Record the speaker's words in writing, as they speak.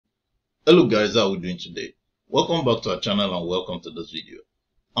Hello guys, how are we doing today? Welcome back to our channel and welcome to this video.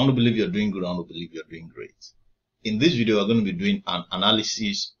 I want to believe you're doing good. I want to believe you're doing great. In this video, we're going to be doing an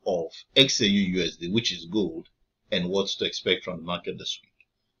analysis of Xauusd, which is gold, and what to expect from the market this week.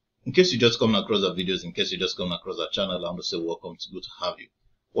 In case you just come across our videos, in case you just come across our channel, I want to say welcome. It's good to have you.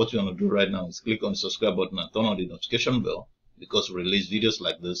 What you want to do right now is click on the subscribe button and turn on the notification bell, because we release videos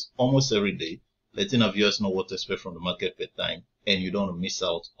like this almost every day, letting our viewers know what to expect from the market per time, and you don't want to miss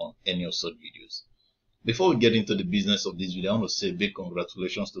out on any of such videos. Before we get into the business of this video, I want to say a big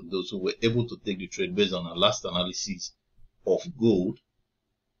congratulations to those who were able to take the trade based on our last analysis of gold.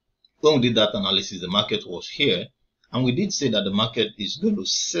 When we did that analysis, the market was here, and we did say that the market is going to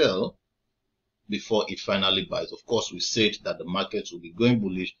sell before it finally buys. Of course, we said that the market will be going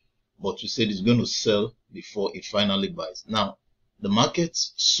bullish, but we said it's going to sell before it finally buys. Now, the market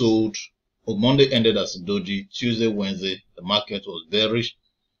sold. Monday ended as a doji. Tuesday, Wednesday, the market was bearish,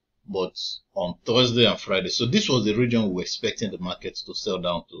 but on Thursday and Friday, so this was the region we were expecting the market to sell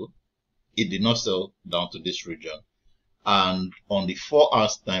down to. It did not sell down to this region, and on the 4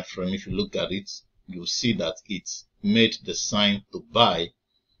 hours time frame, if you look at it, you'll see that it made the sign to buy.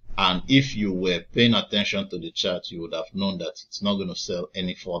 And if you were paying attention to the chart, you would have known that it's not going to sell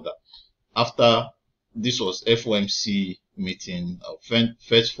any further. After this was FOMC meeting,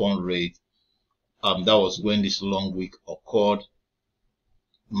 first fund rate, that was when this long week occurred.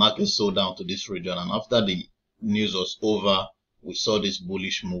 Market sold down to this region, and after the news was over, we saw this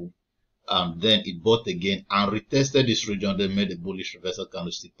bullish move. Then it bought again and retested this region, then made a bullish reversal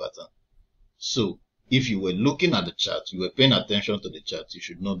candlestick pattern. So if you were looking at the chart, you were paying attention to the chart, you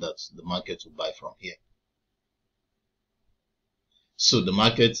should know that the market will buy from here. So the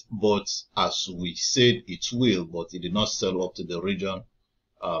market bought as we said it will, but it did not sell up to the region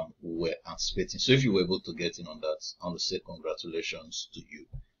we were anticipating. So if you were able to get in on that, I want to say congratulations to you.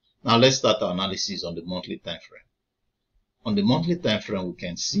 Now let's start our analysis on the monthly time frame. On the monthly time frame, we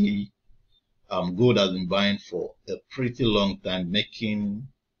can see gold has been buying for a pretty long time, making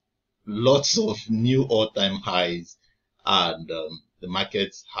lots of new all-time highs, and the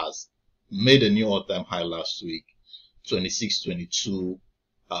market has made a new all-time high last week, 26.22. You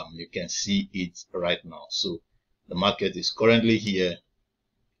can see it right now. So the market is currently here,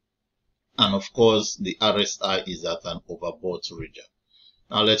 and of course the RSI is at an overbought region.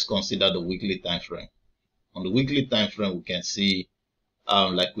 Now let's consider the weekly time frame. On the weekly time frame, we can see,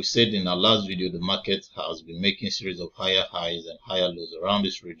 like we said in our last video, the market has been making a series of higher highs and higher lows around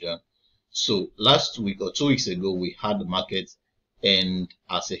this region. So last week or 2 weeks ago, we had the market end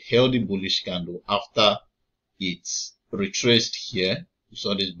as a healthy bullish candle after it retraced here. We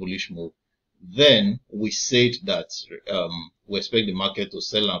saw this bullish move. Then we said that we expect the market to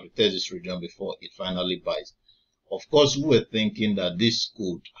sell and retest this region before it finally buys. Of course, we were thinking that this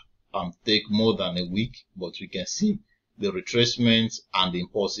could take more than a week, but we can see the retracement and the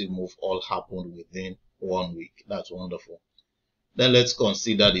impulsive move all happened within 1 week. That's wonderful. Then let's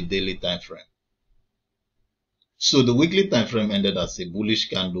consider the daily time frame. So the weekly time frame ended as a bullish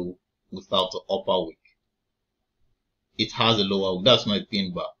candle without an upper wick. It has a lower wick. That's not a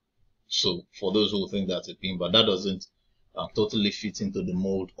pin bar. So for those who think that's a pin bar, that doesn't totally fit into the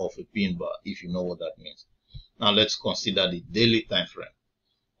mold of a pin bar, if you know what that means. Now let's consider the daily time frame.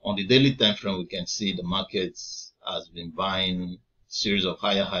 On the daily time frame, we can see the market has been buying a series of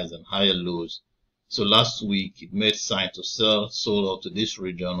higher highs and higher lows. So last week it made sign to sell, sold out to this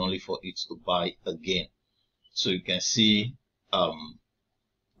region only for it to buy again. So you can see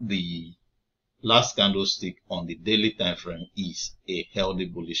the last candlestick on the daily time frame is a healthy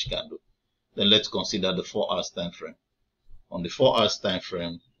bullish candle. Then let's consider the 4 hours time frame. On the 4 hours time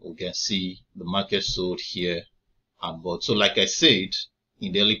frame, we can see the market sold here and bought. So like I said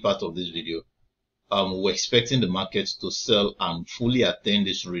in the early part of this video, we're expecting the market to sell and fully attain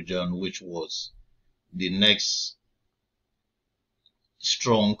this region, which was the next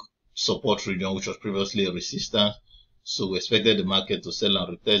strong support region, which was previously a resistance. So we expected the market to sell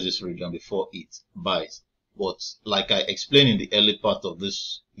and retest this region before it buys. But like I explained in the early part of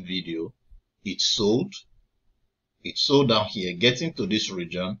this video, it sold down here. Getting to this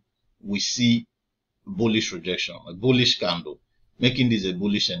region, we see bullish rejection, a bullish candle, making this a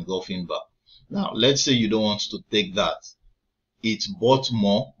bullish engulfing bar. Now let's say you don't want to take that. It bought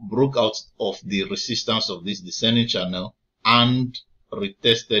more, broke out of the resistance of this descending channel and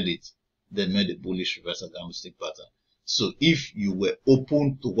retested it, then made a bullish reversal candlestick pattern. So if you were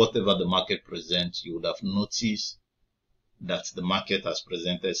open to whatever the market presents, you would have noticed that the market has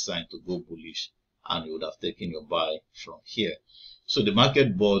presented sign to go bullish, and you would have taken your buy from here. So the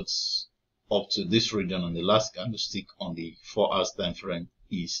market bought up to this region on the last candlestick on the 4 hours time frame.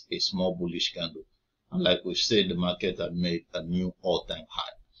 is a small bullish candle. And like we said, the market had made a new all-time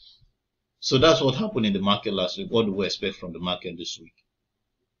high. So that's what happened in the market last week. What do we expect from the market this week?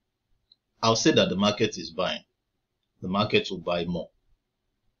 I'll say that the market is buying. The market will buy more.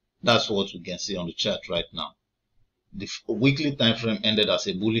 That's what we can see on the chart right now. The weekly time frame ended as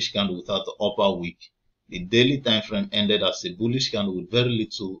a bullish candle without the upper wick. The daily time frame ended as a bullish candle with very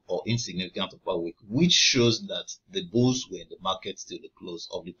little or insignificant upper wick, which shows that the bulls were in the market till the close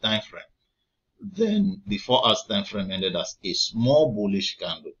of the time frame. Then the 4 hours time frame ended as a small bullish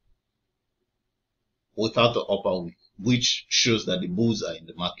candle without the upper wick, which shows that the bulls are in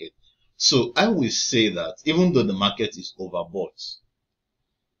the market. So I will say that even though the market is overbought,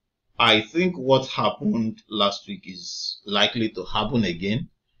 I think what happened last week is likely to happen again.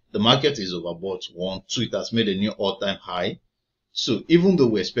 The market is overbought. 1, 2, it has made a new all-time high. So even though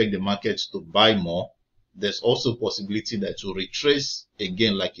we expect the market to buy more, there's also possibility that it will retrace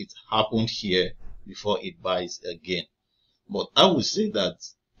again like it happened here before it buys again. But I would say that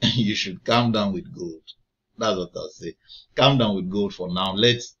you should calm down with gold. That's what I'll say. Calm down with gold for now.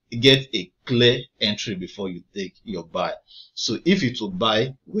 Let's get a clear entry before you take your buy. So if it will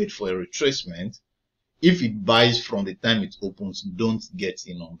buy, wait for a retracement. If it buys from the time it opens, don't get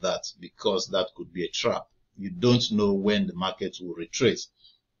in on that, because that could be a trap. You don't know when the market will retrace.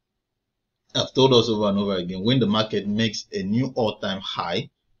 I've told us over and over again, when the market makes a new all-time high,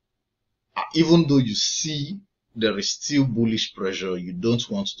 even though you see there is still bullish pressure, you don't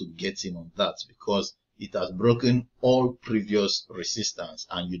want to get in on that because it has broken all previous resistance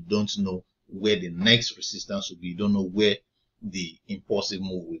and you don't know where the next resistance will be. You don't know where the impulsive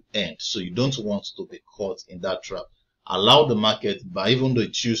move will end. So you don't want to be caught in that trap. Allow the market buy, even though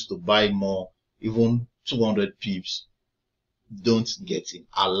it chooses to buy more, even 200 pips, don't get in.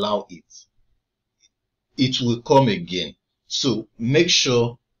 Allow it. It will come again. So make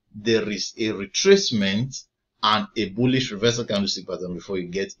sure there is a retracement and a bullish reversal candlestick pattern before you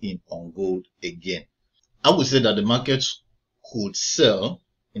get in on gold again. I would say that the market could sell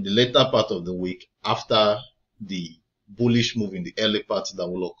in the later part of the week after the bullish move in the early part that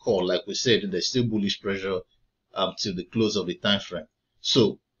will occur. Like we said, there's still bullish pressure till the close of the time frame.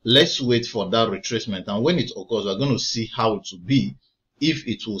 So let's wait for that retracement, and when it occurs, we're going to see how it will be, if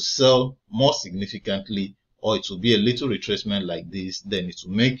it will sell more significantly or it will be a little retracement like this. Then it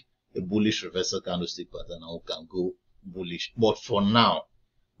will make a bullish reversal candlestick pattern and we can go bullish. But for now,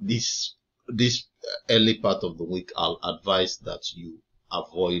 this early part of the week, I'll advise that you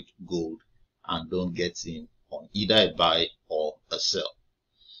avoid gold and don't get in on either a buy or a sell.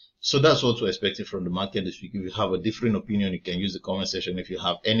 So that's what we're expecting from the market this week. If you have a different opinion, you can use the comment section. If you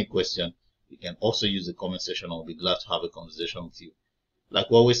have any question, you can also use the comment section. I'll be glad to have a conversation with you. Like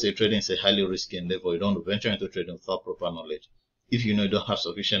we always say, trading is a highly risky endeavor. You don't want to venture into trading without proper knowledge. If you know you don't have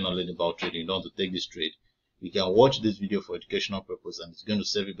sufficient knowledge about trading, you don't want to take this trade, you can watch this video for educational purpose and it's going to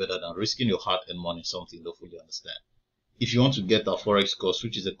serve you better than risking your hard earned money in something you don't fully understand. If you want to get our Forex course,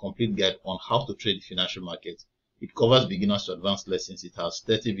 which is a complete guide on how to trade the financial market, it covers beginners to advanced lessons. It has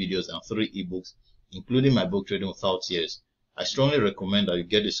 30 videos and 3 ebooks, including my book Trading Without Tears. I strongly recommend that you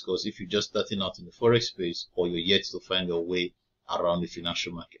get this course if you're just starting out in the Forex space or you're yet to find your way around the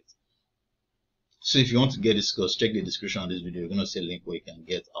financial market. So if you want to get this course, check the description of this video. You're going to see a link where you can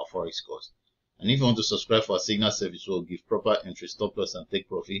get our Forex course. And if you want to subscribe for our Signal service, we'll give proper entry, stop loss, and take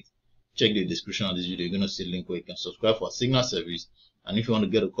profit. Check the description of this video. You're going to see a link where you can subscribe for our Signal service. And if you want to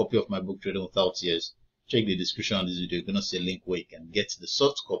get a copy of my book Trading Without Tears, check the description of this video. You're going to see a link where you can get the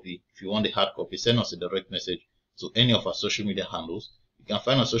soft copy. If you want the hard copy, send us a direct message to any of our social media handles. You can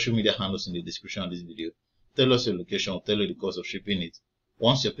find our social media handles in the description of this video. Tell us your location, or tell you the cost of shipping it.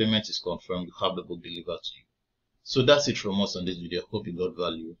 Once your payment is confirmed, you have the book delivered to you. So that's it from us on this video. Hope you got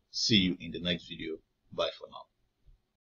value. See you in the next video. Bye for now.